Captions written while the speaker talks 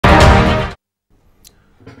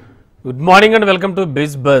Good morning and welcome to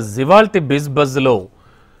Bij buzz. ఇవాల్టి బిజ్ buzz లో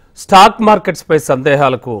stock markets పై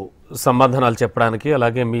సందేహాలకు సమాధానాలు చెప్పడానికి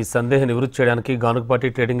అలాగే మీ సందేహ నివృత్తి చేయడానికి గానుగపాటి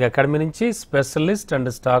ట్రేడింగ్ అకాడమీ నుంచి specialist and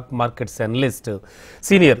stock markets analyst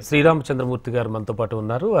senior Sriramachandra మూర్తి గారు మనతో పాటు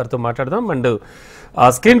ఉన్నారు. వారితో మాట్లాడదాం. అండ్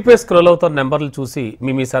స్క్రీన్ పై స్క్రోల్ అవుతున్న నెంబర్లు చూసి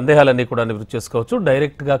మీ సందేహాలన్నీ కూడా నివృత్తి చేసుకోవచ్చు.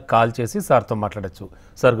 డైరెక్ట్ గా కాల్ చేసి సార్తో మాట్లాడచ్చు.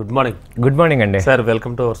 Sir good morning. Good morning అండి. Sir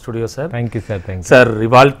welcome to our studio. Sir thank you sir. Thank you sir.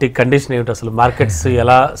 ఇవాల్టి కండిషన్ ఏమిటి, అసలు మార్కెట్స్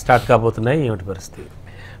ఎలా స్టార్ట్ కాబోతున్నాయి, ఏమిటి పరిస్థితి?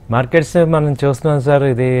 మార్కెట్స్ మనం చూస్తున్నాం సార్,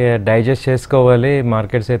 ఇది డైజెస్ట్ చేసుకోవాలి.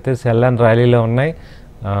 మార్కెట్స్ అయితే సెల్ అండ్ ర్యాలీలో ఉన్నాయి,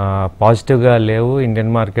 పాజిటివ్గా లేవు.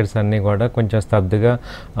 ఇండియన్ మార్కెట్స్ అన్నీ కూడా కొంచెం స్తబ్దుగా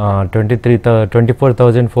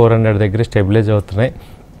 24,400 దగ్గర స్టెబిలైజ్ అవుతున్నాయి.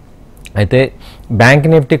 అయితే బ్యాంక్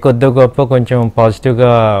నిఫ్టీ కొద్ది గొప్ప కొంచెం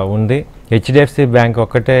పాజిటివ్గా ఉంది. హెచ్డిఎఫ్సి బ్యాంక్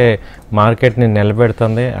ఒక్కటే మార్కెట్ని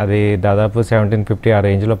నిలబెడుతుంది, అది దాదాపు 1750 ఆ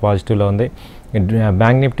రేంజ్లో పాజిటివ్లో ఉంది.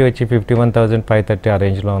 బ్యాంక్ నిఫ్టీ వచ్చి 51,530 ఆ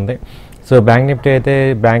రేంజ్లో ఉంది. సో బ్యాంక్ నిఫ్టీ అయితే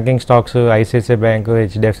banking stocks ICICI bank,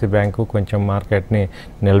 HDFC bank కొంచెం మార్కెట్ని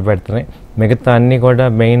నిలబెడుతున్నాయి. మిగతా అన్నీ కూడా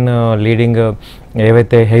మెయిన్ లీడింగ్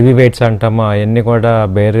ఏవైతే హెవీ వెయిట్స్ అంటామో అవన్నీ కూడా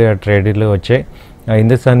బేర్ ట్రేడ్లు వచ్చాయి.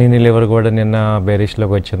 హిందుస్థాన్ యూనిలివర్ కూడా నిన్న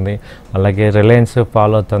బేరిష్లోకి వచ్చింది, అలాగే రిలయన్స్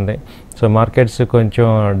ఫాలో అవుతుంది. సో మార్కెట్స్ కొంచెం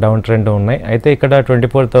డౌన్ ట్రెండ్ ఉన్నాయి. అయితే ఇక్కడ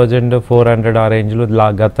 24,400 ఆ రేంజ్లో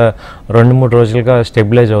గత 2-3 రోజులుగా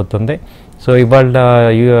స్టెబిలైజ్ అవుతుంది. సో ఇవాళ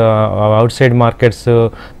అవుట్ సైడ్ మార్కెట్స్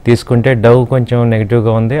తీసుకుంటే డవ్ కొంచెం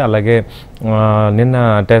నెగిటివ్గా ఉంది, అలాగే నిన్న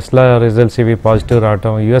టెస్లా రిజల్ట్స్ ఇవి పాజిటివ్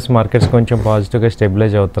రావటం, యూఎస్ మార్కెట్స్ కొంచెం పాజిటివ్గా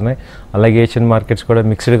స్టెబిలైజ్ అవుతున్నాయి, అలాగే ఏషియన్ మార్కెట్స్ కూడా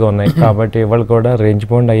మిక్స్డ్గా ఉన్నాయి. కాబట్టి ఇవాళ కూడా రేంజ్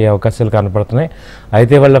బౌండ్ అయ్యే అవకాశాలు కనపడుతున్నాయి.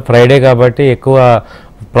 అయితే ఇవాళ ఫ్రైడే కాబట్టి ఎక్కువ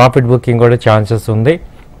ప్రాఫిట్ బుకింగ్ కూడా ఛాన్సెస్ ఉంది.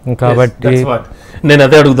 కాబట్టి నేను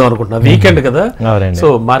అదే అడుగుదాం అనుకుంటున్నా, వీకెండ్ కదా, సో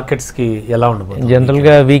మార్కెట్స్ కి ఎలా ఉండబోతుంది?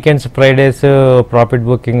 జనరల్గా వీకెండ్స్ ఫ్రైడేస్ ప్రాఫిట్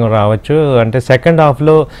బుకింగ్ రావచ్చు, అంటే సెకండ్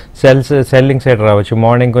హాఫ్లో సెల్లింగ్ సైడ్ రావచ్చు.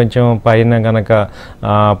 మార్నింగ్ కొంచెం పైన కనుక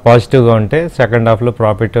పాజిటివ్గా ఉంటే సెకండ్ హాఫ్లో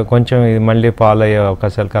ప్రాఫిట్ కొంచెం ఇది మళ్ళీ ఫాలో అయ్యే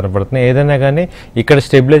అవకాశాలు కనపడుతున్నాయి. ఏదైనా కానీ ఇక్కడ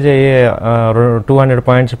స్టెబిలైజ్ అయ్యే 200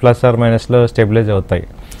 పాయింట్స్ ప్లస్ ఆర్ మైనస్లో స్టెబిలైజ్ అవుతాయి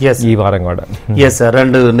ఈ వారం కూడా. Yes sir.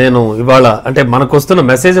 అండ్ నేను ఇవాళ అంటే మనకు వస్తున్న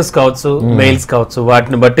మెసేజెస్ కావచ్చు, మెయిల్స్ కావచ్చు,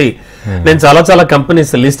 వాటిని బట్టి నేను చాలా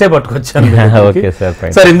కంపెనీస్ లిస్టే పట్టుకొచ్చాను.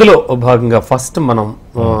 సార్ ఇందులో భాగంగా ఫస్ట్ మనం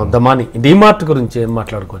దమాని డిమార్ట్ గురించి ఏం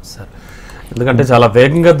మాట్లాడుకోవచ్చు సార్? ఎందుకంటే చాలా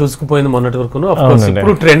వేగంగా దూసుకుపోయింది మొన్నటి వరకు.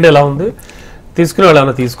 ఇప్పుడు ట్రెండ్ ఎలా ఉంది, తీసుకునే వాళ్ళు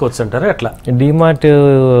ఏమైనా తీసుకోవచ్చు అంటారా? ఎట్లా డిమార్ట్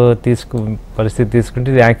పరిస్థితి తీసుకుంటే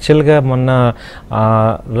ఇది యాక్చువల్గా మొన్న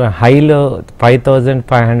హైలో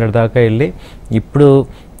 5,500 దాకా వెళ్ళి ఇప్పుడు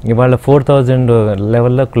ఇవాళ 4,000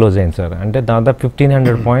 లెవెల్లో క్లోజ్ అయింది సార్. అంటే దాదాపు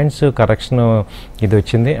 1,500 పాయింట్స్ కరెక్షన్ ఇది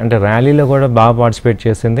వచ్చింది. అంటే ర్యాలీలో కూడా బాగా పార్టిసిపేట్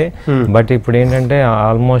చేసింది, బట్ ఇప్పుడు ఏంటంటే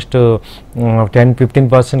ఆల్మోస్ట్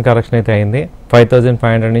 10-15% కరెక్షన్ అయితే అయింది.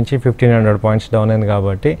 5,500 నుంచి 1,500 పాయింట్స్ డౌన్ అయింది.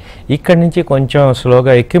 కాబట్టి ఇక్కడ నుంచి కొంచెం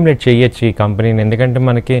స్లోగా అక్యుములేట్ చేయొచ్చు ఈ కంపెనీని, ఎందుకంటే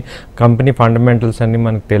మనకి కంపెనీ ఫండమెంటల్స్ అన్నీ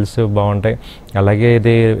మనకు తెలుసు, బాగుంటాయి. అలాగే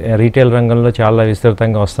ఇది రీటైల్ రంగంలో చాలా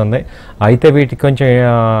విస్తృతంగా వస్తుంది. అయితే వీటికి కొంచెం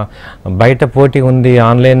బయట పోటీ ఉంది,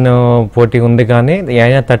 ఆన్లైన్ పోటీ ఉంది, కానీ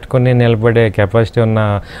అయినా తట్టుకొని నిలబడే కెపాసిటీ ఉన్న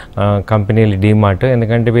కంపెనీలు డిమార్ట్.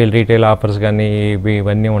 ఎందుకంటే వీళ్ళు రీటైల్ ఆఫర్స్ కానీ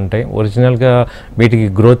ఇవన్నీ ఉంటాయి. ఒరిజినల్గా వీటికి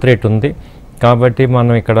గ్రోత్ రేట్ ఉంది. కాబట్టి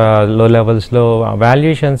మనం ఇక్కడ లో లెవెల్స్లో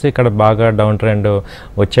వాల్యుయేషన్స్ ఇక్కడ బాగా డౌన్ ట్రెండ్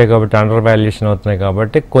వచ్చాయి కాబట్టి అండర్ వాల్యుయేషన్ అవుతున్నాయి.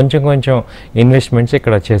 కాబట్టి కొంచెం ఇన్వెస్ట్మెంట్స్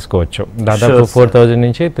ఇక్కడ చేసుకోవచ్చు. దాదాపు 4,000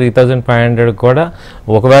 నుంచి 3,500 కూడా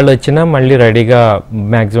ఒకవేళ వచ్చినా మళ్ళీ రెడీగా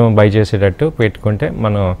మ్యాక్సిమం బై చేసేటట్టు పెట్టుకుంటే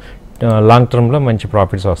మనం లాంగ్ టర్మ్ లో మంచి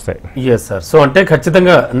ప్రాఫిట్స్ వస్తాయి. Yes sir. సో అంటే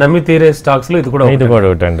ఖచ్చితంగా నమ్మి తీరే స్టాక్స్ లో ఇది కూడా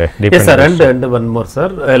ఒకటి అండి. And one more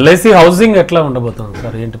sir, LIC housing ఎట్లా ఉండబోతుంది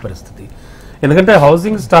సార్, ఏంటి పరిస్థితి? ఎందుకంటే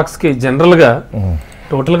హౌసింగ్ స్టాక్స్ కి జనరల్ గా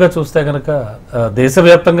టోటల్ గా చూస్తే కనుక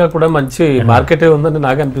దేశవ్యాప్తంగా కూడా మంచి మార్కెటే ఉందని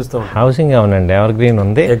నాకు అనిపిస్తుంది. హౌసింగ్ అవునండి, ఎవర్ గ్రీన్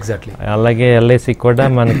ఉంది. ఎగ్జాక్ట్లీ. అలాగే ఎల్ఐసి కూడా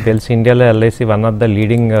మనకు తెలిసి ఇండియాలో LIC one of the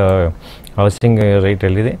leading housing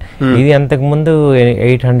retail. ఇది అంతకుముందు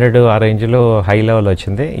 800 ఆ రేంజ్లో హై లెవెల్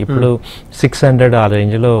వచ్చింది, ఇప్పుడు 600 ఆ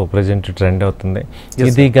రేంజ్లో ప్రజెంట్ ట్రెండ్ అవుతుంది.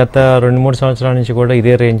 ఇది గత 2-3 సంవత్సరాల నుంచి కూడా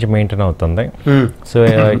ఇదే రేంజ్ మెయింటైన్ అవుతుంది. సో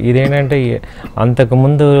ఇదేంటంటే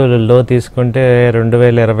అంతకుముందు లో తీసుకుంటే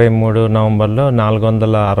 2023 నవంబర్లో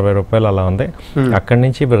 460 రూపాయలు అలా ఉంది. అక్కడి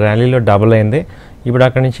నుంచి ఇప్పుడు ర్యాలీలో డబుల్ అయింది. ఇప్పుడు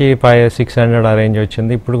అక్కడ నుంచి 600 ఆ రేంజ్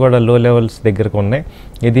వచ్చింది. ఇప్పుడు కూడా లో లెవెల్స్ దగ్గరకు ఉన్నాయి.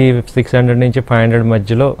 ఇది 600 నుంచి 500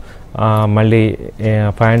 మధ్యలో మళ్ళీ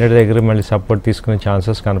 500 దగ్గర మళ్ళీ సపోర్ట్ తీసుకునే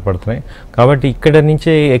ఛాన్సెస్ కనపడుతున్నాయి. కాబట్టి ఇక్కడ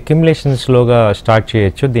నుంచి అక్యుములేషన్ స్లోగా స్టార్ట్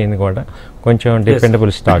చేయొచ్చు. దీన్ని కూడా కొంచెం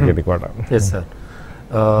డిపెండబుల్ స్టాక్ ఇది కూడా.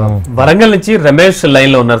 వరంగల్ నుంచి రమేష్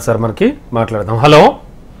లైన్ లో ఉన్నారు సార్, మనకి మాట్లాడదాం. Hello,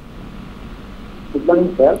 good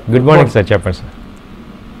morning sir. Good morning sir, చెప్పండి సార్.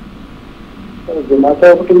 జొమాటో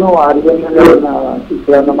ఒకటి ఆర్బీఐ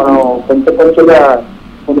ఇక్కడ మనం కొంచెంగా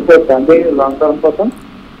కొనుక్కోవచ్చా అండి లాంగ్ టర్మ్ కోసం?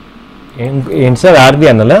 ఏంటి sir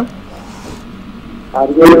RBNL?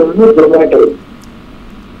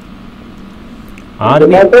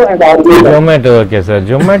 Zomato okay sir.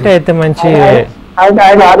 Zomato అయితే మంచి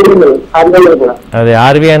అదే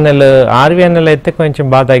ఆర్బిఎన్ఎల్ అయితే కొంచెం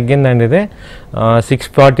బాగా తగ్గిందండి. ఇది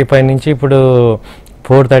 645 నుంచి ఇప్పుడు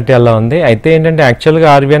 430 అలా ఉంది. అయితే ఏంటంటే యాక్చువల్గా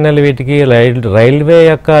ఆర్బిఎన్ఎల్ వీటికి రైల్వే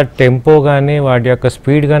యొక్క టెంపో కానీ వాటి యొక్క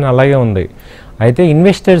స్పీడ్ కానీ అలాగే ఉంది. అయితే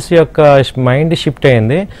ఇన్వెస్టర్స్ యొక్క మైండ్ షిఫ్ట్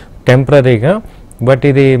అయింది టెంపరీగా. బట్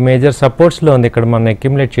ఇది మేజర్ సపోర్ట్స్లో ఉంది. ఇక్కడ మనం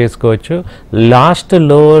అక్యుములేట్ చేసుకోవచ్చు. లాస్ట్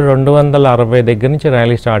లో 260 దగ్గర నుంచి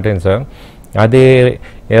ర్యాలీ స్టార్ట్ అయింది సార్. అది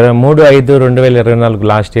 3/5/2024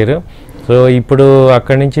 లాస్ట్ ఇయర్. సో ఇప్పుడు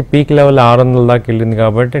అక్కడి నుంచి పీక్ లెవెల్ 600 దాకా వెళ్ళింది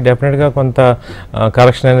కాబట్టి డెఫినెట్గా కొంత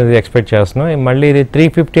కరెక్షన్ అనేది ఎక్స్పెక్ట్ చేస్తున్నాం. మళ్ళీ ఇది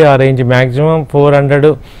 350 ఆ రేంజ్, మ్యాక్సిమం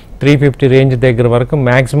 400-350 రేంజ్ దగ్గర వరకు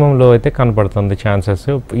మ్యాక్సిమంలో అయితే కనపడుతుంది ఛాన్సెస్,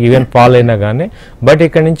 ఈవెన్ ఫాల్ అయినా కానీ. బట్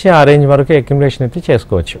ఇక్కడ నుంచి ఆ రేంజ్ వరకు అక్యుములేషన్ అయితే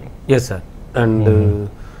చేసుకోవచ్చు. Yes sir. And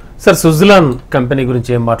sir Suzlon company గురించి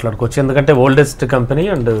ఏం మాట్లాడుకోవచ్చు? ఎందుకంటే ఓల్డెస్ట్ కంపెనీ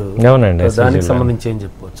అండ్ అవునండి, దానికి సంబంధించి ఏం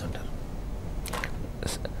చెప్పుకోవచ్చు అంటారు?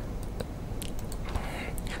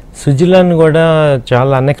 సుజలాన్ కూడా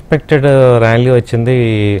చాలా అన్ఎక్స్పెక్టెడ్ ర్యాలీ వచ్చింది.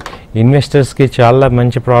 ఇన్వెస్టర్స్కి చాలా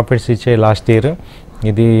మంచి ప్రాఫిట్స్ ఇచ్చాయి లాస్ట్ ఇయర్.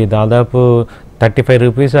 ఇది దాదాపు 35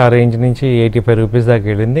 రూపీస్ ఆ రేంజ్ నుంచి 85 రూపీస్ దాకా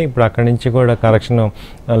వెళ్ళింది. ఇప్పుడు అక్కడి నుంచి కూడా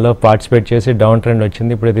కరెక్షన్లో పార్టిసిపేట్ చేసి డౌన్ ట్రెండ్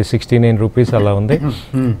వచ్చింది. ఇప్పుడు ఇది 69 రూపీస్ అలా ఉంది.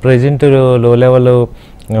 ప్రజెంట్ లో లెవెల్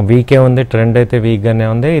వీకే ఉంది, ట్రెండ్ అయితే వీక్గానే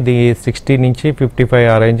ఉంది. ఇది 60 నుంచి 55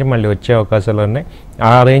 ఆ రేంజ్ మళ్ళీ వచ్చే అవకాశాలు ఉన్నాయి.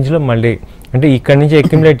 ఆ రేంజ్లో మళ్ళీ అంటే ఇక్కడ నుంచి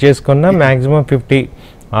అక్యుములేట్ చేసుకున్న మ్యాక్సిమం 50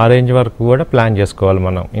 ఆ రేంజ్ వరకు కూడా ప్లాన్ చేసుకోవాలి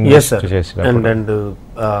మనం ఇన్వెస్ట్ చేసినప్పుడు. And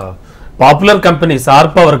popular companies are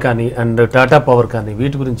power కానీ అండ్ టాటా పవర్ కానీ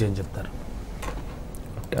వీటి గురించి ఏం చెప్తారు?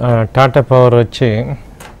 టాటా పవర్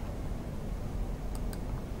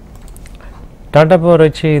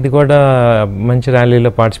వచ్చి ఇది కూడా మంచి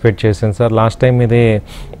ర్యాలీలో పార్టిసిపేట్ చేసింది సార్. లాస్ట్ టైం ఇది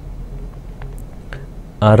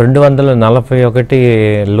 241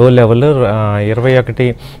 లో లెవెల్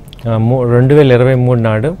 2023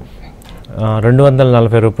 నాడు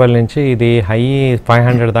 240 రూపాయల నుంచి ఇది హై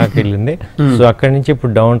 500 దాకా వెళ్ళింది. సో అక్కడి నుంచి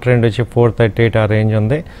ఇప్పుడు డౌన్ ట్రెండ్ వచ్చి 438 ఆ రేంజ్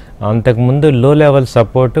ఉంది. అంతకుముందు లో లెవెల్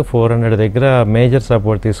సపోర్ట్ 400 దగ్గర మేజర్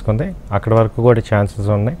సపోర్ట్ తీసుకుంది. అక్కడ వరకు కూడా ఛాన్సెస్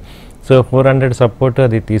ఉన్నాయి. సో 400 సపోర్ట్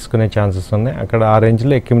అది తీసుకునే ఛాన్సెస్ ఉన్నాయి. అక్కడ ఆ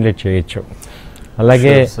రేంజ్లో అక్యుములేట్ చేయొచ్చు.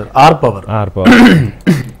 అలాగే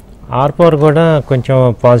ఆర్ పవర్ కూడా కొంచెం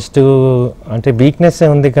పాజిటివ్ అంటే వీక్నెస్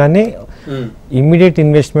ఉంది, కానీ ఇమ్మీడియట్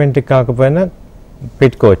ఇన్వెస్ట్మెంట్ కాకపోయినా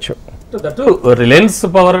పెట్టుకోవచ్చు. రిలయన్స్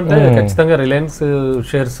పవర్ అంటే ఖచ్చితంగా రిలయన్స్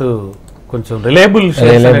షేర్స్ కొంచెం రిలయబుల్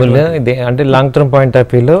అంటే లాంగ్ టర్మ్ పాయింట్ ఆఫ్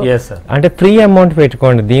వ్యూలో అంటే ఫ్రీ అమౌంట్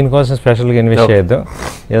పెట్టుకోండి. దీనికోసం స్పెషల్గా ఇన్వెస్ట్ చేయొద్దు.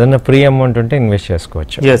 ఏదైనా ఫ్రీ అమౌంట్ ఉంటే ఇన్వెస్ట్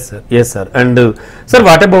చేసుకోవచ్చు. Yes sir. And sir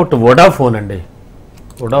what about Vodafone అండి?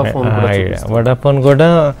 వోడాఫోన్ కూడా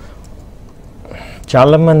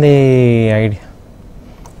చాలామంది ఐడియా,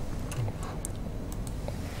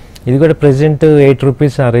 ఇది కూడా ప్రెసెంట్ 8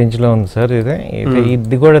 రూపీస్ ఆ రేంజ్లో ఉంది సార్.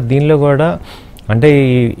 ఇది కూడా దీనిలో కూడా అంటే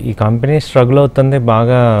ఈ కంపెనీ స్ట్రగుల్ అవుతుంది,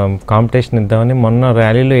 బాగా కాంపిటీషన్ ఇద్దామని మొన్న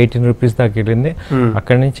ర్యాలీలో 18 రూపీస్ దాకా వెళ్ళింది.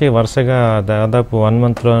 అక్కడి నుంచి వరుసగా దాదాపు 1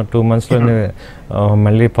 మంత్లో 2 మంత్స్లోనే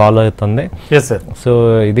మళ్ళీ ఫాలో అవుతుంది. సో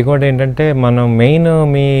ఇది కూడా ఏంటంటే మనం మెయిన్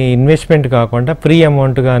మీ ఇన్వెస్ట్మెంట్ కాకుండా ఫ్రీ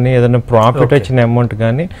అమౌంట్ కానీ ఏదైనా ప్రాఫిట్ వచ్చిన అమౌంట్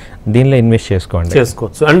కానీ దీనిలో ఇన్వెస్ట్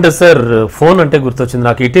చేసుకోవచ్చు. అండ్ సార్ ఫోన్ అంటే గుర్తొచ్చింది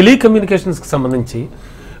నాకు, ఈ టెలికమ్యూనికేషన్స్కి సంబంధించి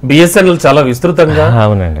బిఎస్ఎన్ఎల్ చాలా విస్తృతంగా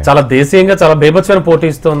చాలా దేశీయంగా చాలా బేభత్సమైన పోటీ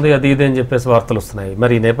ఇస్తుంది, అది ఇది అని చెప్పేసి వార్తలు వస్తున్నాయి.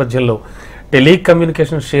 మరి ఈ నేపథ్యంలో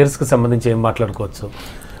టెలికమ్యూనికేషన్ షేర్స్ కి సంబంధించి ఏం మాట్లాడుకోవచ్చు?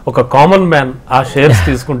 ఒక కామన్ మ్యాన్ ఆ షేర్స్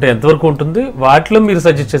తీసుకుంటే ఎంతవరకు ఉంటుంది? వాటిలో మీరు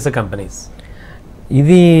సజెస్ట్ చేసే కంపెనీస్?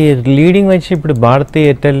 ఇది లీడింగ్ వచ్చి ఇప్పుడు భారతీ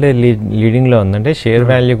ఎయిర్టెల్ లీడింగ్లో ఉందంటే షేర్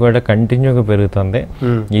వాల్యూ కూడా కంటిన్యూగా పెరుగుతుంది.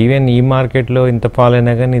 ఈవెన్ ఈ మార్కెట్లో ఇంత ఫాల్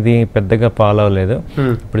అయినా కానీ ఇది పెద్దగా ఫాల్ అవ్వలేదు.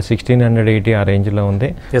 ఇప్పుడు 1680 ఆ రేంజ్లో ఉంది.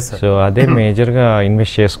 సో అదే మేజర్గా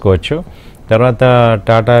ఇన్వెస్ట్ చేసుకోవచ్చు. తర్వాత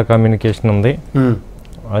టాటా కమ్యూనికేషన్ ఉంది,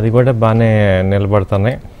 అది కూడా బాగానే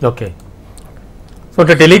నిలబడుతున్నాయి. Okay. So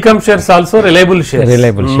the telecom shares also reliable shares.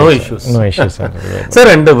 No issues. Sir,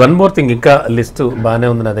 and one more thing, ఇంకా లిస్ట్ బాగానే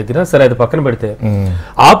ఉంది నా దగ్గర. సరే అది పక్కన పెడితే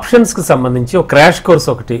ఆప్షన్స్ కి సంబంధించి ఒక క్రాష్ కోర్స్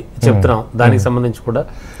ఒకటి చెప్తున్నాం, దానికి సంబంధించి కూడా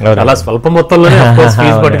చాలా స్వల్ప మొత్తంలోనే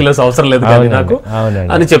ఫీజ్ పర్టికులర్స్ అవసరం లేదు కానీ నాకు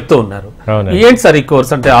అని చెప్తూ ఉన్నారు. ఏంటి సార్ ఈ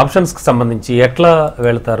కోర్స్ అంటే ఆప్షన్స్ కి సంబంధించి ఎట్లా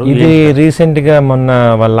వెళ్తారు? ఇది రీసెంట్ గా మొన్న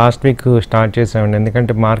లాస్ట్ వీక్ స్టార్ట్ చేసామండి.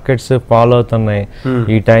 ఎందుకంటే మార్కెట్స్ ఫాలో అవుతున్నాయి.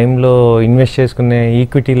 ఈ టైంలో ఇన్వెస్ట్ చేసుకునే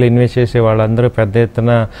ఈక్విటీలో ఇన్వెస్ట్ చేసే వాళ్ళందరూ పెద్ద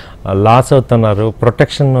ఎత్తున లాస్ అవుతున్నారు,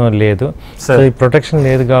 ప్రొటెక్షన్ లేదు. సో ఈ ప్రొటెక్షన్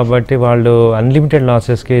లేదు కాబట్టి వాళ్ళు అన్లిమిటెడ్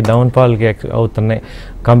లాసెస్కి డౌన్ఫాల్కి అవుతున్నాయి.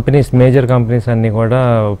 కంపెనీస్, మేజర్ కంపెనీస్ అన్నీ కూడా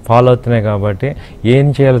ఫాలో అవుతున్నాయి కాబట్టి ఏం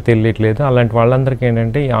చేయాలో తెలియట్లేదు. అలాంటి వాళ్ళందరికీ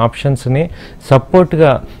ఏంటంటే ఈ ఆప్షన్స్ని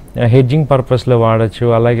సపోర్ట్గా హెడ్జింగ్ పర్పస్లో వాడచ్చు.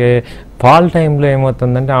 అలాగే ఫాల్ టైంలో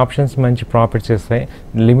ఏమవుతుందంటే ఆప్షన్స్ మంచి ప్రాఫిట్స్ ఇస్తాయి,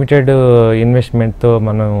 లిమిటెడ్ ఇన్వెస్ట్మెంట్తో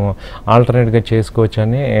మనం ఆల్టర్నేట్గా చేసుకోవచ్చు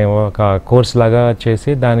అని ఒక కోర్స్ లాగా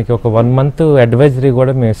చేసి దానికి ఒక 1 month అడ్వైజరీ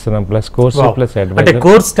కూడా మేము ఇస్తున్నాం. Plus course plus advisory.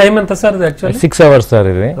 Course time ఎంత సార్? 6 hours సార్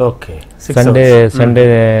ఇది. ఓకే. సండే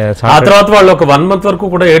ఆ తర్వాత వాళ్ళు ఒక 1 month వరకు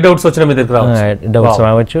కూడా ఏ డౌట్స్ వచ్చినా మీ దగ్గర డౌట్స్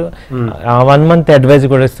రావచ్చు. ఆ 1 month అడ్వైజ్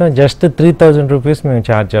కూడా ఇస్తాం. జస్ట్ 3,000 rupees మేము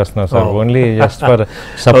ఛార్జ్ చేస్తున్నాం sir, only just for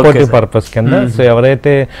supportive purpose కింద. సో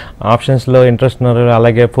ఎవరైతే ఆప్షన్స్లో ఇంట్రెస్ట్ ఉన్నారో,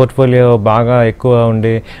 అలాగే పోర్ట్ఫోలియో బాగా ఎక్కువ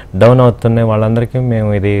ఉండి డౌన్ అవుతున్నాయి వాళ్ళందరికీ మేము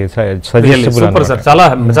ఇది సజెస్టబుల్. చాలా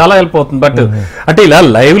చాలా హెల్ప్ అవుతుంది. బట్ అంటే ఇలా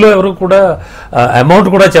లైవ్ లో ఎవరు కూడా అమౌంట్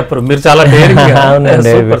కూడా చెప్పరు, మీరు చాలా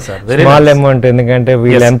స్మాల్ అమౌంట్, ఎందుకంటే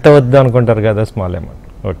వీళ్ళు ఎంత వద్దు అనుకుంటారు కదా, small amount.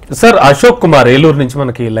 Okay sir. Ashok Kumar Eluru నుంచి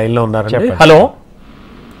మనకి లైన్ లో ఉన్నారు. హలో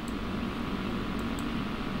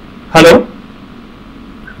హలో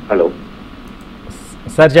హలో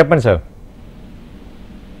సార్, చెప్పండి సార్.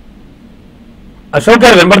 అశోక్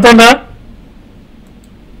గారు వినబడుతుందా?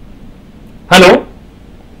 Hello.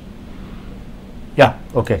 Yeah,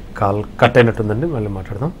 okay, call cut అయినట్టుందండి, మళ్ళీ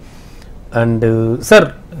మాట్లాడదాం. అండ్ సార్,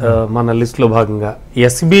 మన లిస్ట్లో భాగంగా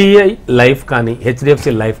ఎస్బీఐ లైఫ్ కానీ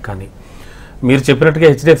హెచ్డిఎఫ్సి లైఫ్ కానీ మీరు చెప్పినట్టుగా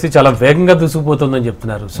హెచ్డిఎఫ్సి చాలా వేగంగా దూసుకుపోతుందని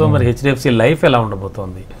చెప్తున్నారు. సో మరి హెచ్డిఎఫ్సి లైఫ్ ఎలా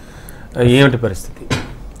ఉండబోతోంది, ఏమిటి పరిస్థితి?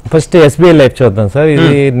 ఫస్ట్ ఎస్బీఐ లైఫ్ చూద్దాం సార్.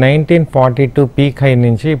 ఇది 1942 పీక్ హై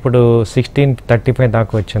నుంచి ఇప్పుడు 1635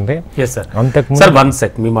 దాకా వచ్చింది. సార్ 1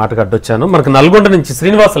 sec, మీ మాటకు అడ్డొచ్చాను. మనకు నల్గొండ నుంచి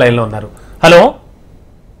శ్రీనివాస్ లైన్ లో ఉన్నారు. హలో.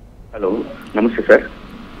 హలో, నమస్తే సార్.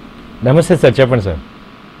 నమస్తే సార్, చెప్పండి సార్.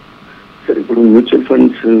 సార్, ఇప్పుడు మ్యూచువల్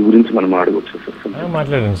ఫండ్స్ గురించి మనం ఆడవచ్చు సార్?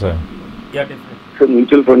 మాట్లాడండి సార్. సార్,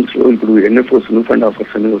 మ్యూచువల్ ఫండ్స్ లో ఇప్పుడు ఎన్ఎఫ్ఓస్, న్యూ ఫండ్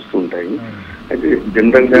ఆఫర్స్ అనేవి వస్తూ ఉంటాయి. అయితే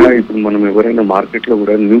జనరల్ గా ఇప్పుడు మనం ఎవరైనా మార్కెట్ లో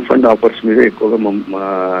కూడా న్యూ ఫండ్ ఆఫర్స్ మీద ఎక్కువగా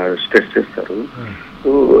స్ట్రెస్ చేస్తారు.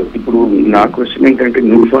 సో ఇప్పుడు నా క్వశ్చన్ ఏంటంటే,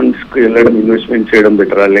 న్యూ ఫండ్స్ కి వెళ్ళడం, ఇన్వెస్ట్మెంట్ చేయడం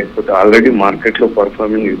బెటరా, లేకపోతే ఆల్రెడీ మార్కెట్ లో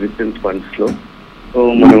పర్ఫార్మింగ్ ఎగ్జిస్టెన్స్ ఫండ్స్ లో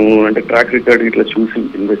మనం అంటే ట్రాక్ రికార్డ్ ఇట్లా చూసి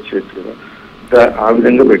ఇన్వెస్ట్ చేయొచ్చు కదా, ఆ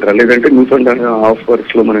విధంగా బెటరా, లేదంటే న్యూ ఫండ్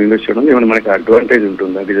ఆఫర్స్ లో మనం ఇన్వెస్ట్ చేయడం ఏమైనా మనకి అడ్వాంటేజ్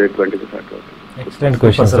ఉంటుందా, డిసడ్వాంటేజ్? ఎక్సలెంట్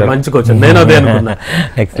క్వశ్చన్ సార్, మంచి క్వశ్చన్. నేను అదే అనుకున్నా,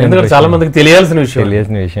 చాలా మందికి తెలియాల్సిన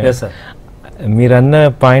విషయం. మీరన్న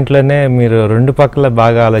పాయింట్లోనే మీరు 2 పక్కల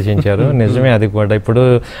బాగా ఆలోచించారు. నిజమే, అది కూడా. ఇప్పుడు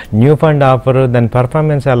న్యూ ఫండ్ ఆఫర్, దాని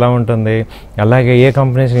పర్ఫార్మెన్స్ ఎలా ఉంటుంది, అలాగే ఏ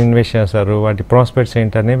కంపెనీస్ ఇన్వెస్ట్ చేస్తారు, వాటి ప్రాస్పెక్ట్స్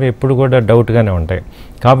ఏంటనేవి ఎప్పుడు కూడా డౌట్గానే ఉంటాయి.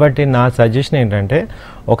 కాబట్టి నా సజెషన్ ఏంటంటే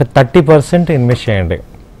ఒక 30% ఇన్వెస్ట్ చేయండి.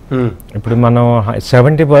 ఇప్పుడు మనం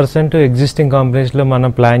 70% ఎగ్జిస్టింగ్ కంపెనీస్లో మనం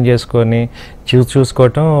ప్లాన్ చేసుకొని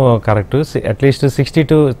చూసుకోవటం correct. At least 60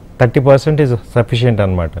 to 30% is sufficient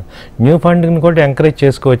అనమాట. న్యూ ఫండ్ని కూడా ఎంకరేజ్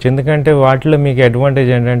చేసుకోవచ్చు, ఎందుకంటే వాటిలో మీకు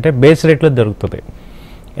అడ్వాంటేజ్ ఏంటంటే బేస్ రేట్లో దొరుకుతుంది.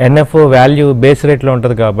 ఎన్ఎఫ్ఓ వాల్యూ బేస్ రేట్లో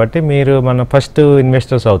ఉంటుంది కాబట్టి మీరు మనం ఫస్ట్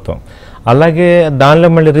ఇన్వెస్టర్స్ అవుతాం. అలాగే దానిలో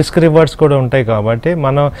మళ్ళీ రిస్క్ రివార్డ్స్ కూడా ఉంటాయి కాబట్టి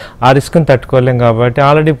మనం ఆ రిస్క్ని తట్టుకోలేం. కాబట్టి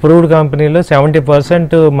ఆల్రెడీ ప్రూవ్డ్ కంపెనీలో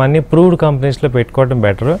 70% మనీ ప్రూవ్డ్ కంపెనీస్లో పెట్టుకోవడం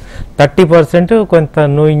బెటర్. 30% కొంత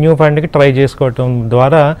న్యూ ఫండ్కి ట్రై చేసుకోవటం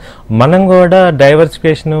ద్వారా మనం కూడా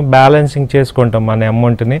డైవర్సిఫికేషన్, బ్యాలెన్సింగ్ చేసుకుంటాం మన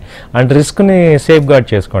అమౌంట్ని, అండ్ రిస్క్ని సేఫ్ గార్డ్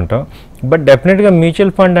చేసుకుంటాం. బట్ డెఫినెట్గా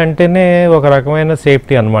మ్యూచువల్ ఫండ్ అంటేనే ఒక రకమైన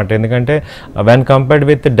సేఫ్టీ అనమాట. ఎందుకంటే when compared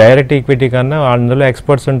with direct equity కన్నా అందులో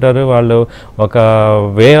ఎక్స్పర్ట్స్ ఉంటారు, వాళ్ళు ఒక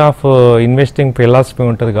వే ఆఫ్ ఇన్వెస్టింగ్ ఫిలాసఫీ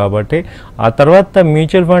ఉంటుంది. కాబట్టి ఆ తర్వాత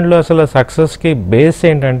మ్యూచువల్ ఫండ్లో అసలు సక్సెస్కి బేస్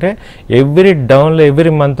ఏంటంటే ఎవ్రీ డౌన్లో,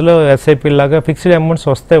 ఎవ్రీ మంత్లో ఎస్ఐపి లాగా ఫిక్స్డ్ అమౌంట్స్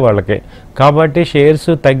వస్తాయి వాళ్ళకి. కాబట్టి షేర్స్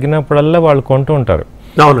తగ్గినప్పుడల్లా వాళ్ళు కొంటూ ఉంటారు.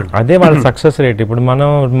 అదే వాళ్ళ సక్సెస్ రేట్. ఇప్పుడు మనం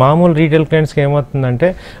మామూలు రీటైల్ క్లయింట్స్కి ఏమవుతుందంటే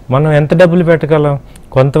మనం ఎంత డబ్బులు పెట్టగలం,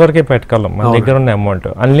 కొంతవరకే పెట్టగలం, మన దగ్గర ఉన్న అమౌంట్.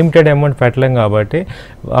 అన్లిమిటెడ్ అమౌంట్ పెట్టలేం. కాబట్టి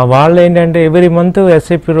వాళ్ళు ఏంటంటే ఎవ్రీ మంత్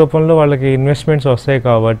ఎస్ఐపి రూపంలో వాళ్ళకి ఇన్వెస్ట్మెంట్స్ వస్తాయి.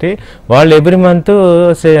 కాబట్టి వాళ్ళు ఎవ్రీ మంత్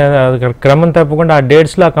క్రమం తప్పకుండా ఆ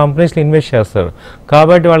డేట్స్లో ఆ కంపెనీస్లో ఇన్వెస్ట్ చేస్తారు.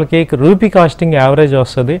 కాబట్టి వాళ్ళకి రూపీ కాస్టింగ్ యావరేజ్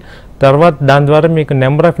వస్తుంది. తర్వాత దాని ద్వారా మీకు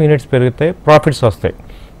నెంబర్ ఆఫ్ యూనిట్స్ పెరుగుతాయి, ప్రాఫిట్స్ వస్తాయి.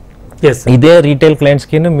 ఇదే రీటైల్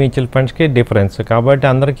క్లయింట్స్కి మ్యూచువల్ ఫండ్స్కి డిఫరెన్స్. కాబట్టి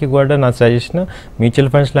అందరికీ కూడా నా సజెషన్ మ్యూచువల్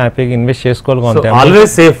ఫండ్స్లో హ్యాపీగా ఇన్వెస్ట్ చేసుకోవాలి,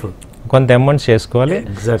 కొంత అమౌంట్ చేసుకోవాలి.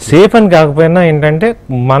 సేఫ్ అని కాకపోయినా ఏంటంటే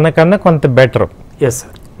మనకన్నా కొంత బెటర్.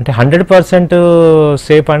 అంటే 100%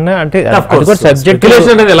 సేఫ్ అన్న అంటే అది కూడా సబ్జెక్ట్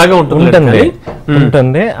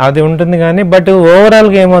ఉంటుంది, అది ఉంటుంది కానీ బట్ ఓవరాల్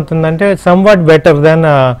గా ఏమవుతుందంటే some what better than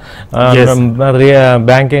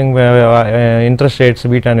banking interest rates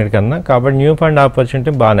వీటన్నిటికన్నా. కాబట్టి న్యూ ఫండ్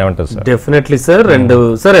ఆపర్చునిటీ బాగానే ఉంటుంది sir. Definitely sir. And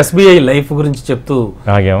sir SBI life గురించి చెప్తూ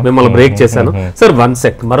మిమ్మల్ని బ్రేక్ చేశాను సార్. 1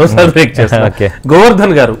 సెకండ్ మరోసారి బ్రేక్ చేశాను.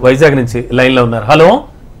 గోవర్ధన్ గారు వైజాగ్ నుంచి లైన్ లో ఉన్నారు. హలో,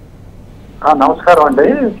 నమస్కారం అండి.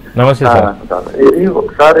 నమస్తే సార్. ఇది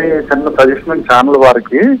ఒకసారి చిన్న సజెషన్ ఛానల్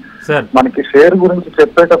వారికి, మనకి షేర్ గురించి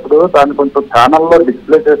చెప్పేటప్పుడు దాన్ని కొంచెం ఛానల్లో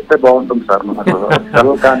డిస్ప్లే చేస్తే బాగుంటుంది సార్.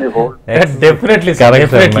 మనకు కానీ డెఫినెట్లీ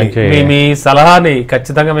మీ సలహాని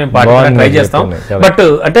ఖచ్చితంగా మేము ట్రై చేస్తాం. బట్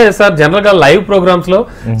అంటే సార్ జనరల్ గా లైవ్ ప్రోగ్రామ్స్ లో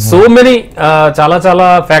సో మెనీ చాలా చాలా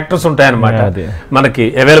ఫ్యాక్టర్స్ ఉంటాయన్నమాట, మనకి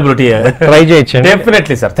అవైలబిలిటీ ట్రై చేయొచ్చు.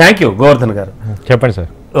 Definitely sir. Thank you Govardhan గారు. చెప్పండి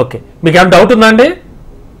సార్. ఓకే, మీకు ఏమైనా డౌట్ ఉందా అండి?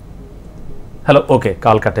 హలో, ఓకే,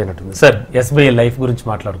 కాల్ కట్ అయినట్టుంది సార్. ఎస్బీఐ లైఫ్ గురించి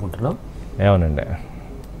మాట్లాడుకుంటున్నాం. అవునండి,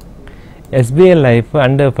 SBI life.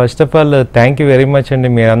 And first of all thank you very much అండి.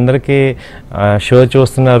 మీ అందరికీ షో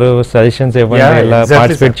చూస్తున్నారు, సజెషన్స్ ఇవ్వండి, ఇలా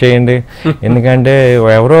పార్టిసిపేట్ చేయండి. ఎందుకంటే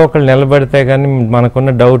ఎవరో ఒకళ్ళు నిలబడితే కానీ మనకున్న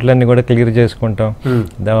డౌట్లన్నీ కూడా క్లియర్ చేసుకుంటాం.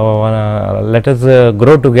 Let us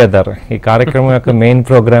grow together. ఈ కార్యక్రమం యొక్క main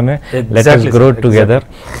ప్రోగ్రామే let us grow together.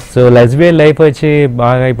 So SBI life వచ్చి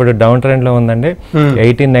బాగా ఇప్పుడు డౌన్ ట్రెండ్ లో ఉందండి.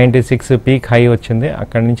 1896 పీక్ హై వచ్చింది,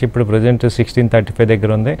 అక్కడ నుంచి ఇప్పుడు ప్రెసెంట్ 1635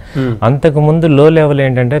 దగ్గర ఉంది. అంతకు ముందు లో లెవెల్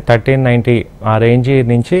ఏంటంటే 1390 ఆ రేంజ్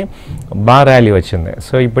నుంచి బాగా ర్యాలీ వచ్చింది.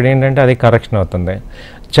 సో ఇప్పుడు ఏంటంటే అది కరెక్షన్ అవుతుంది.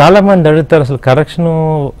 చాలా మంది అడుగుతారు అసలు కరెక్షన్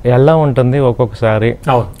ఎలా ఉంటుంది.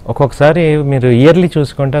 ఒక్కొక్కసారి మీరు ఇయర్లీ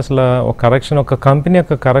చూసుకుంటే అసలు ఒక కరెక్షన్, ఒక కంపెనీ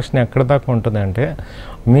యొక్క కరెక్షన్ ఎక్కడ దాకా ఉంటుంది అంటే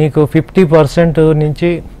మీకు 50% నుంచి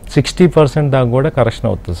 60% దాకా కూడా కరెక్షన్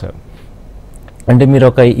అవుతుంది సార్. అంటే మీరు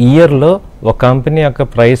ఒక ఇయర్లో ఒక కంపెనీ యొక్క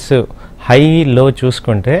ప్రైస్ హై లో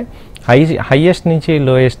చూసుకుంటే హైయెస్ట్ నుంచి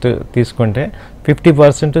లోయెస్ట్ తీసుకుంటే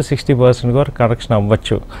 50% to 60% వరకు కరెక్షన్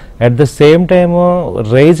అవ్వచ్చు. At the same time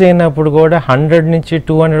rise అయినప్పుడు కూడా 100 నుంచి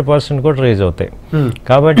 200% కూడా రైజ్ అవుతాయి.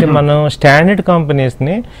 కాబట్టి మనం స్టాండర్డ్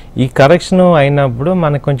కంపెనీస్ని ఈ కరెక్షన్ అయినప్పుడు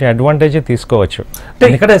మనకు కొంచెం అడ్వాంటేజ్ తీసుకోవచ్చు.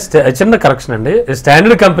 ఇక్కడ చిన్న కరెక్షన్ అండి,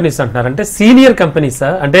 స్టాండర్డ్ కంపెనీస్ అంటున్నారు అంటే సీనియర్ కంపెనీస్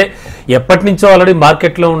అంటే ఎప్పటి నుంచో ఆల్రెడీ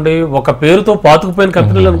మార్కెట్లో ఉండి ఒక పేరుతో పాతుకుపోయిన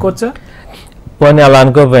కంపెనీలు అనుకోవచ్చా? పోనీ అలా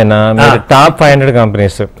అనుకోకపోయినా మీరు టాప్ 500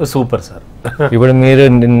 కంపెనీస్. Super sir. ఇప్పుడు మీరు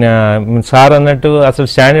సార్ అన్నట్టు అసలు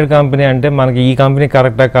స్టాండర్డ్ కంపెనీ అంటే మనకి ఈ కంపెనీ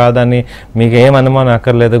కరెక్టా కాదని మీకు ఏం అనుమానం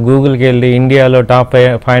అక్కర్లేదు. గూగుల్కి వెళ్ళి ఇండియాలో టాప్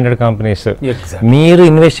 500 కంపెనీస్, మీరు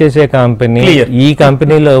ఇన్వెస్ట్ చేసే కంపెనీ ఈ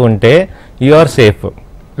కంపెనీలో ఉంటే యు ఆర్ సేఫ్.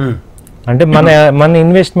 అంటే మన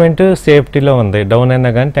ఇన్వెస్ట్మెంట్ సేఫ్టీలో ఉంది, డౌన్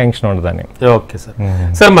అయినా కానీ టెన్షన్ ఉండదని. Okay sir.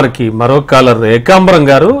 సార్ మనకి మరో కాలర్ ఏకాంబరం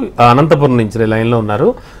గారు అనంతపురం నుంచి లైన్ లో ఉన్నారు.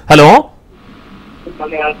 హలో.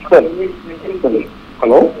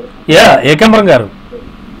 హలో, యా ఏకాంబరం గారు.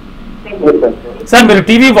 సార్ మీరు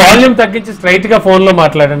టీవీ వాల్యూమ్ తగ్గించి స్ట్రైట్ గా ఫోన్ లో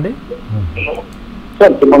మాట్లాడండి.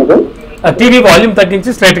 టీవీ వాల్యూమ్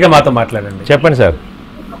తగ్గించి స్ట్రైట్ గా మాతో మాట్లాడండి. చెప్పండి సార్.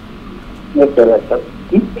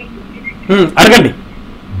 అడగండి.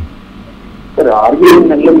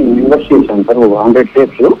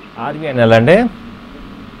 ఆర్బీఐఎన్ఎల్ అండి.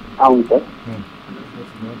 అవును సార్,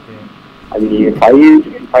 అది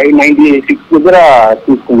 596 దగ్గర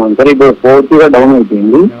తీసుకున్నాం సార్. ఇప్పుడు 40 డౌన్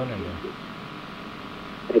అయిపోయింది.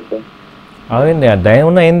 అవునండి,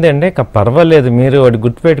 డౌన్ అయిందండి, పర్వాలేదు. మీరు ఒకటి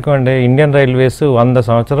గుర్తుపెట్టుకోండి, ఇండియన్ రైల్వేస్ 100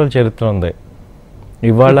 సంవత్సరాల చరిత్ర ఉంది.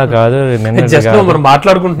 ఇవాళ కాదు, నిన్న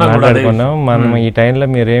మాట్లాడుకున్నాం మనం. ఈ టైంలో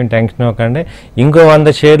మీరేం టెన్షన్ అవ్వకండి. ఇంకో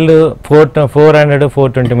 100 షేర్లు 400,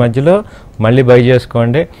 420 మధ్యలో మళ్ళీ బై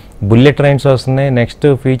చేసుకోండి. బుల్లెట్ ట్రైన్స్ వస్తున్నాయి. నెక్స్ట్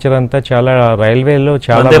ఫీచర్ అంతా చాలా రైల్వేలో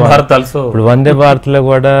చాలా ఇప్పుడు వందే భారత్లో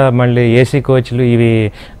కూడా మళ్ళీ ఏసీ కోచ్లు, ఇవి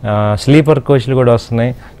స్లీపర్ కోచ్లు కూడా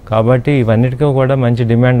వస్తున్నాయి. కాబట్టి ఇవన్నిటికీ కూడా మంచి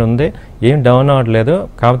డిమాండ్ ఉంది, ఏం డౌన్ అవ్వట్లేదు.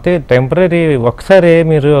 కాకపోతే టెంపరీ ఒకసారి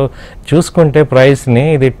మీరు చూసుకుంటే ప్రైస్ని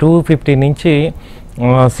ఇది 250 నుంచి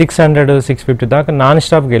 600, 650 దాకా నాన్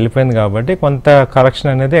స్టాప్కి వెళ్ళిపోయింది. కాబట్టి కొంత కరెక్షన్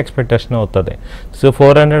అనేది ఎక్స్పెక్టేషన్ అవుతుంది. సో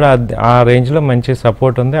 400 ఆ రేంజ్లో మంచి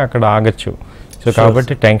సపోర్ట్ ఉంది, అక్కడ ఆగచ్చు. సో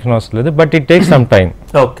కాబట్టి టెన్షన్ వస్తలేదు, but it take some time.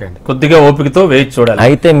 Okay, కొద్దిగా ఓపికతో వెయిట్ చూడాలి.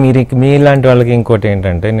 అయితే మీలాంటి వాళ్ళకి ఇంకోటి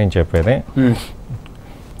ఏంటంటే నేను చెప్పేది,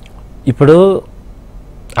 ఇప్పుడు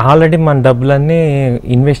ఆల్రెడీ మన డబ్బులన్నీ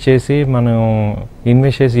ఇన్వెస్ట్ చేసి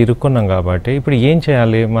ఇరుక్కున్నాం. కాబట్టి ఇప్పుడు ఏం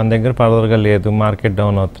చేయాలి, మన దగ్గర ఫర్దర్గా లేదు, మార్కెట్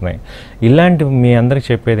డౌన్ అవుతున్నాయి. ఇలాంటి మీ అందరికి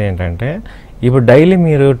చెప్పేది ఏంటంటే, ఇప్పుడు డైలీ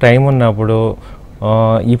మీరు టైం ఉన్నప్పుడు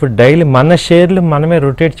ఇప్పుడు డైలీ మన షేర్లు మనమే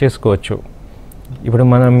రొటేట్ చేసుకోవచ్చు. ఇప్పుడు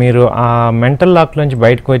మీరు ఆ మెంటల్ లాక్లోంచి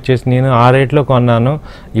బయటకు వచ్చేసి నేను ఆ రేట్లో కొన్నాను,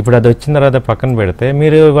 ఇప్పుడు అది వచ్చిన తర్వాత పక్కన పెడితే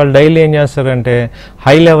మీరు వాళ్ళు డైలీ ఏం చేస్తారంటే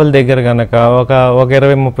హై లెవెల్ దగ్గర కనుక ఒక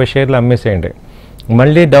 20-30 షేర్లు అమ్మేసేయండి.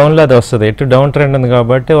 మళ్ళీ డౌన్లో అది వస్తుంది. ఎటు డౌన్ ట్రెండ్ ఉంది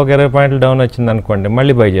కాబట్టి ఒక 20 పాయింట్లు డౌన్ వచ్చింది అనుకోండి,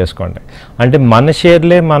 మళ్ళీ బై చేసుకోండి. అంటే మన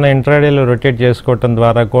షేర్లే మన ఇంట్రాడేలో రొటేట్ చేసుకోవటం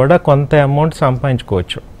ద్వారా కూడా కొంత అమౌంట్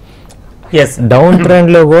సంపాదించుకోవచ్చు. డౌన్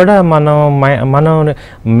ట్రెండ్లో కూడా మనం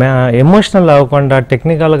ఎమోషనల్ అవ్వకుండా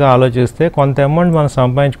టెక్నికల్గా ఆలోచిస్తే కొంత అమౌంట్ మనం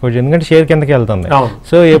సంపాదించుకోవచ్చు. ఎందుకంటే షేర్ కిందకి వెళ్తుంది.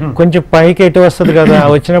 సో కొంచెం పైకి ఎటు వస్తుంది కదా,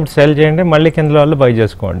 వచ్చినప్పుడు సెల్ చేయండి, మళ్ళీ కింద వాళ్ళు బై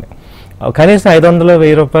చేసుకోండి. కనీసం 500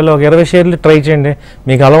 1000 రూపాయలు ఒక 20 షేర్లు ట్రై చేయండి,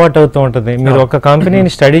 మీకు అలవాటు అవుతూ ఉంటుంది. మీరు ఒక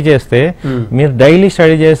కంపెనీని స్టడీ చేస్తే, మీరు డైలీ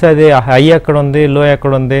స్టడీ చేస్తే అది హై ఎక్కడ ఉంది, లో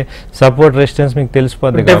ఎక్కడ ఉంది, సపోర్ట్ రెసిస్టెన్స్ మీకు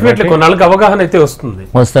తెలిసిపోద్ది, అవగాహన అయితే వస్తుంది.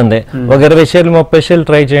 ఒక 20 షేర్లు 30 షేర్లు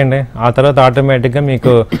ట్రై చేయండి, ఆ తర్వాత ఆటోమేటిక్గా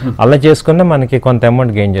మీకు అలా చేసుకున్నా మనకి కొంత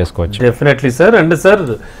అమౌంట్ గెయిన్ చేసుకోవచ్చు. Definitely sir. And sir,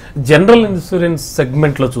 general insurance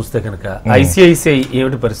segment లో చూస్తే కనుక ఐసిఐసిఐ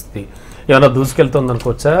ఏమిటి పరిస్థితి, ఏమైనా దూసుకెళ్తుంది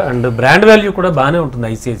అనుకోవచ్చా? అండ్ బ్రాండ్ వాల్యూ కూడా బాగానే ఉంటుంది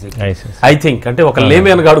ఐసిఐసిఐ, ఐ థింక్. అంటే ఒక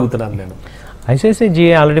లేమేనగా అడుగుతున్నాను నేను.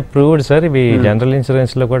 ఐసిఐసిఐ ఆల్రెడీ ప్రూవ్డ్ సార్, ఇవి జనరల్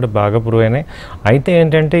ఇన్సూరెన్స్లో కూడా బాగా ప్రూవ్ అయినాయి. అయితే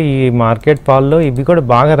ఏంటంటే ఈ మార్కెట్ పాల్లో ఇవి కూడా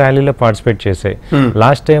బాగా ర్యాలీలో పార్టిసిపేట్ చేసాయి.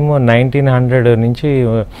 లాస్ట్ టైం 1900 నుంచి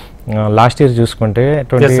లాస్ట్ ఇయర్ చూసుకుంటే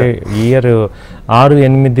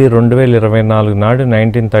 6/8/2024 నాడు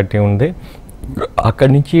 1930 ఉంది.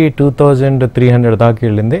 అక్కడి నుంచి 2300 దాకా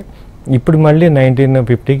వెళ్ళింది. ఇప్పుడు మళ్ళీ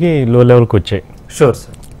 1950కి లో లెవెల్కి వచ్చాయి. Sure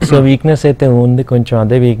sir. సో వీక్నెస్ అయితే ఉంది కొంచెం,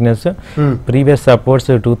 అదే వీక్నెస్. ప్రీవియస్ సపోర్ట్స్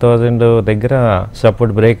 2000 దగ్గర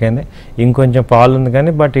సపోర్ట్ బ్రేక్ అయింది, ఇంకొంచెం పాలు ఉంది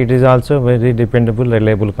కానీ, but it is also very dependable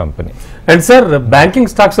reliable company. And sir, banking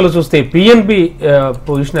stocks లో చూస్తే పిఎన్బి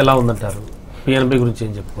పొజిషన్ ఎలా ఉందంటారు? పిఎన్బి గురించి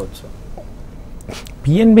ఏం చెప్పుకోవచ్చు?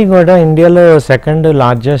 పిఎన్బి కూడా ఇండియాలో second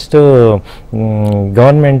largest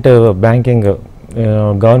government banking,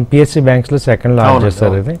 PSC బ్యాంక్స్లో second largest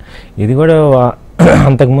sir ఇది. ఇది కూడా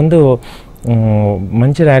అంతకుముందు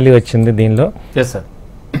మంచి ర్యాలీ వచ్చింది దీనిలో.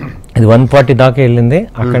 ఇది 140 దాకా వెళ్ళింది,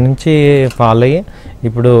 అక్కడ నుంచి ఫాల్ అయ్యి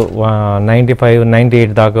ఇప్పుడు 95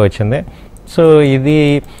 98 దాకా వచ్చింది. సో ఇది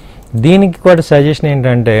దీనికి కూడా సజెషన్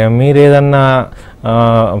ఏంటంటే, మీరు ఏదన్నా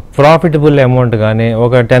ప్రాఫిటబుల్ అమౌంట్ కానీ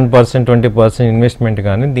ఒక 10% 20% ఇన్వెస్ట్మెంట్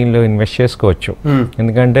కానీ దీనిలో ఇన్వెస్ట్ చేసుకోవచ్చు.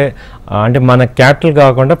 ఎందుకంటే అంటే మన క్యాపిటల్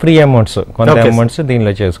కాకుండా ఫ్రీ అమౌంట్స్, కొంత అమౌంట్స్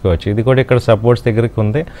దీనిలో చేసుకోవచ్చు. ఇది కూడా ఇక్కడ సపోర్ట్స్ దగ్గరికి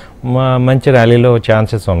ఉంది, మంచి ర్యాలీలో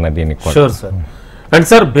ఛాన్సెస్ ఉన్నాయి దీనికి కూడా. అండ్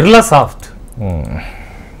సార్, బిర్లా సాఫ్ట్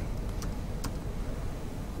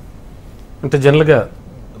అంటే జనరల్గా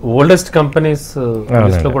ఓల్డెస్ట్ కంపెనీస్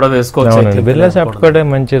కూడా వేసుకోవచ్చు. బిర్లా సాఫ్ట్ కూడా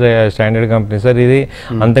మంచి స్టాండర్డ్ కంపెనీ సార్. ఇది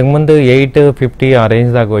అంతకుముందు 850 ఆ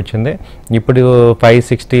రేంజ్ దాకా వచ్చింది, ఇప్పుడు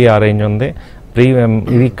 560 ఆ రేంజ్ ఉంది.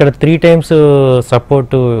 ఇది ఇక్కడ 3 times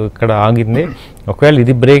సపోర్ట్ ఇక్కడ ఆగింది. ఒకవేళ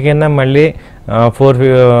ఇది బ్రేక్ అయినా మళ్ళీ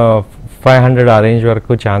 500 ఆ రేంజ్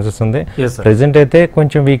వరకు ఛాన్సెస్ ఉంది. ప్రెసెంట్ అయితే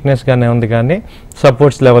కొంచెం వీక్నెస్ గానే ఉంది కానీ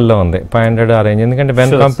సపోర్ట్స్ లెవెల్లో ఉంది 500 ఆ రేంజ్. ఎందుకంటే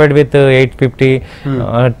when compared with 850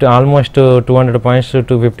 almost 200 points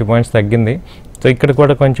 250 points తగ్గింది. సో ఇక్కడ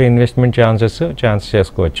కూడా కొంచెం ఇన్వెస్ట్మెంట్ ఛాన్స్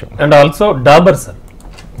చేసుకోవచ్చు. And also Dabur sir,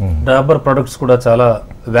 Dabur products కూడా చాలా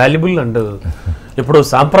వాల్యుబుల్ అండ్ ఇప్పుడు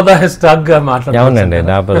సాంప్రదాయ స్టాక్ గా మాట్లాడుతున్నాం. అవునండి,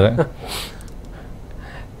 డాబర్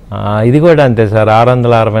ఇది కూడా అంతే సార్,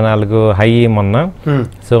 664 హై మొన్న.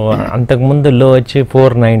 సో అంతకుముందు లో వచ్చి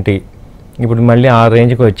 490, ఇప్పుడు మళ్ళీ ఆ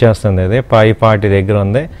రేంజ్కి వచ్చేస్తుంది. అది 540 దగ్గర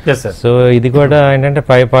ఉంది. సో ఇది కూడా ఏంటంటే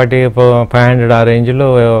 540 500 ఆ రేంజ్లో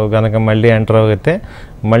కనుక మళ్ళీ ఎంటర్ అవుతే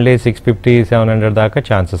మళ్ళీ 650 700 దాకా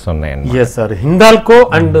ఛాన్సెస్ ఉన్నాయండి. Yes sir. Hindalco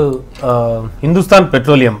and Hindustan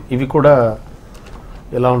petroleum ఇవి కూడా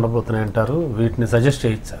ఎలా ఉండబోతున్నాయి అంటారు? వీటిని సజెస్ట్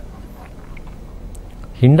చేయొచ్చు సార్?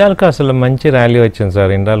 హిండాల్కో అసలు మంచి ర్యాలీ వచ్చింది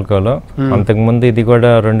సార్ హిండాల్కోలో. అంతకుముందు ఇది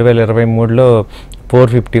కూడా 2023లో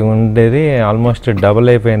 450 ఉండేది, ఆల్మోస్ట్ డబుల్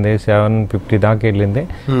అయిపోయింది, 750 దాకా వెళ్ళింది.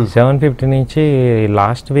 750 నుంచి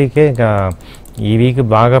లాస్ట్ వీకే ఈ వీక్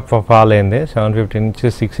బాగా ఫాల్ అయింది, 750 నుంచి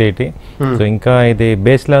 680. సో ఇంకా ఇది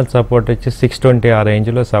బేస్ లెవెల్ సపోర్ట్ వచ్చి 620 ఆ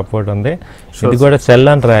రేంజ్లో సపోర్ట్ ఉంది. ఇది కూడా సెల్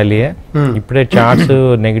అండ్ ర్యాలీయే. ఇప్పుడే చార్ట్స్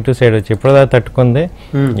నెగిటివ్ సైడ్ వచ్చి ఇప్పుడుదా తట్టుకుంది.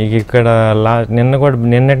 ఇక్కడ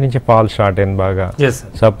నిన్నటి నుంచి ఫాల్ స్టార్ట్ అయింది, బాగా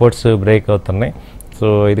సపోర్ట్స్ బ్రేక్ అవుతున్నాయి. సో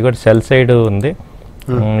ఇది కూడా సెల్ సైడ్ ఉంది.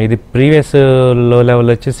 ఇది ప్రీవియస్ లో లెవెల్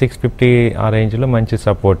వచ్చి 650 ఆ రేంజ్లో మంచి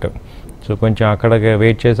సపోర్ట్. సో కొంచెం అక్కడ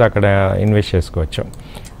వెయిట్ చేసి అక్కడ ఇన్వెస్ట్ చేసుకోవచ్చు.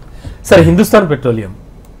 సరే, హిందుస్థాన్ పెట్రోలియం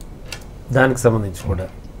దానికి సంబంధించి కూడా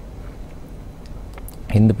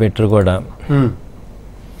పెట్రోల్ కూడా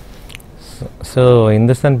సో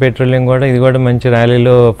హిందుస్థాన్ పెట్రోలియం కూడా ఇది కూడా మంచి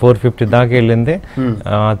ర్యాలీలో 450 దాకా వెళ్ళింది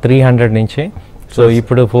 300 నుంచి. సో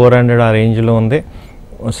ఇప్పుడు 400 ఆ రేంజ్లో ఉంది.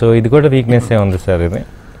 సో ఇది కూడా వీక్నెస్ ఉంది సార్ ఇది.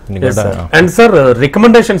 అండ్ సార్,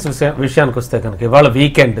 రికమెండేషన్స్ విషయానికి వస్తే కనుక ఇవాళ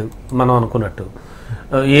వీకెండ్ మనం అనుకున్నట్టు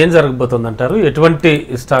ఏం జరగబోతుంది అంటారు? ఎటువంటి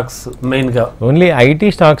స్టాక్స్ మెయిన్ గా? ఓన్లీ ఐటీ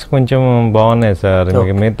స్టాక్స్ కొంచెం బాగున్నాయి సార్.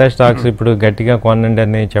 మిగతా స్టాక్స్ ఇప్పుడు గట్టిగా కొనండి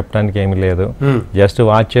అని చెప్పడానికి ఏమీ లేదు, జస్ట్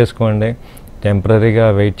వాచ్ చేసుకోండి. టెంపరీగా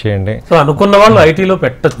వెయిట్ చేయండి. సో అనుకున్న వాళ్ళు ఐటీలో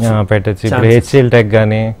పెట్టచ్చు. ఇప్పుడు హెచ్సిఎల్ టెక్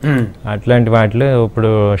కానీ అట్లాంటి వాటిలో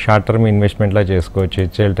ఇప్పుడు షార్ట్ టర్మ్ ఇన్వెస్ట్మెంట్లా చేసుకోవచ్చు.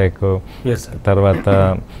 హెచ్సిఎల్ టెక్, తర్వాత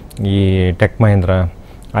ఈ టెక్ మహీంద్రా,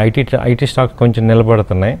 ఐటీ స్టాక్స్ కొంచెం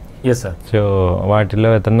నిలబడుతున్నాయి. సో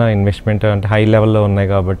వాటిలో ఏదన్నా ఇన్వెస్ట్మెంట్ అంటే హై లెవెల్లో ఉన్నాయి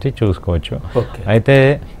కాబట్టి చూసుకోవచ్చు. అయితే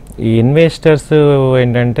ఈ ఇన్వెస్టర్స్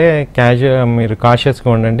ఏంటంటే మీరు కాషియస్గా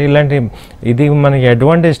ఉండండి. ఇది మనకి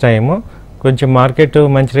అడ్వాంటేజ్ టైము, కొంచెం మార్కెట్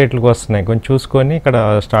మంచి రేట్లకు వస్తున్నాయి, కొంచెం చూసుకొని ఇక్కడ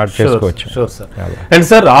స్టార్ట్ చేసుకోవచ్చు. అండ్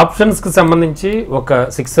సార్ ఆప్షన్స్ కి సంబంధించి ఒక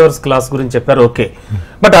 6 hours క్లాస్ గురించి చెప్పారు, okay.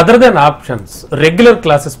 But other than options regular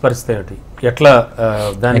classes పరిస్థితి ఏంటి, ఎట్లా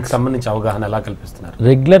దానికి సంబంధించి అవగాహన ఎలా కల్పిస్తున్నారు?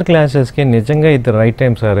 రెగ్యులర్ క్లాసెస్కి నిజంగా ఇది రైట్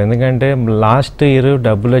టైం సార్. ఎందుకంటే లాస్ట్ ఇయర్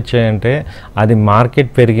డబ్బులు వచ్చాయంటే అది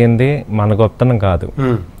మార్కెట్ పెరిగింది, మన గొప్పతనం కాదు.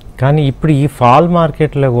 కానీ ఇప్పుడు ఈ ఫాల్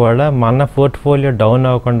మార్కెట్లో కూడా మన పోర్ట్ఫోలియో డౌన్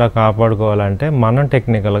అవ్వకుండా కాపాడుకోవాలంటే మనం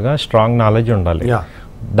టెక్నికల్గా స్ట్రాంగ్ నాలెడ్జ్ ఉండాలి.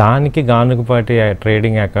 దానికి Ganugapati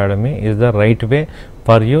trading academy is the right way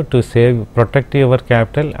for you to save, protect your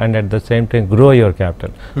capital and at the same time grow your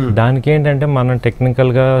capital. దానికి ఏంటంటే మనం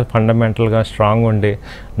టెక్నికల్గా ఫండమెంటల్గా స్ట్రాంగ్ ఉండి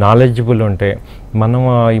నాలెడ్జబుల్ ఉంటే మనం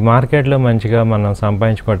ఈ మార్కెట్లో మంచిగా మనం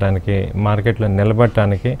సంపాదించుకోవడానికి, మార్కెట్లో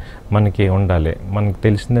నిలబడటానికి మనకి ఉండాలి. మనకు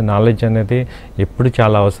తెలిసిందే నాలెడ్జ్ అనేది ఎప్పుడు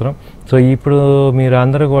చాలా అవసరం. సో ఇప్పుడు మీరు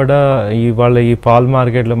అందరూ కూడా వాళ్ళ ఈ ఫాల్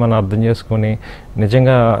మార్కెట్లో మనం అర్థం చేసుకుని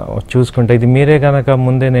నిజంగా చూసుకుంటే ఇది మీరే కనుక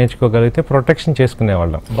ముందే నేర్చుకోగలిగితే ప్రొటెక్షన్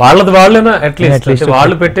చేసుకునేవాళ్ళం, అట్లీస్ట్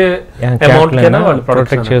వాళ్ళు పెట్టే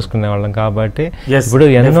ప్రొటెక్ట్ చేసుకునే వాళ్ళం. కాబట్టి ఇప్పుడు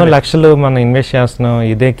ఎన్నో లక్షలు మనం ఇన్వెస్ట్ చేస్తున్నాం,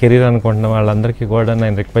 ఇదే కెరీర్ అనుకుంటున్న వాళ్ళందరికీ కూడా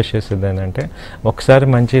నేను రిక్వెస్ట్ చేసేది ఏంటంటే ఒకసారి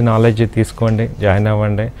మంచి నాలెడ్జ్ తీసుకోండి, జాయిన్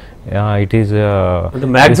అవ్వండి. ఇట్ ఈస్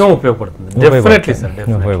మాక్సిమం ఉపయోగపడుతుంది.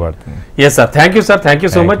 Yes sir, thank you sir, thank you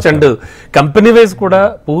so much. And company wise కూడా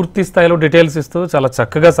పూర్తి స్థాయిలో డీటెయిల్స్ ఇస్తూ చాలా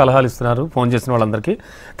చక్కగా సలహాలు ఇస్తున్నారు ఫోన్ చేసిన వాళ్ళందరికీ.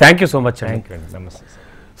 థ్యాంక్ యూ సో మచ్ అండి.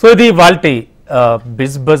 సో ఇది వాల్టి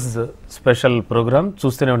బిజ్ బజ్ స్పెషల్ ప్రోగ్రామ్.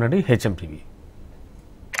 చూస్తూనే ఉండండి హెచ్ఎంటీవీ.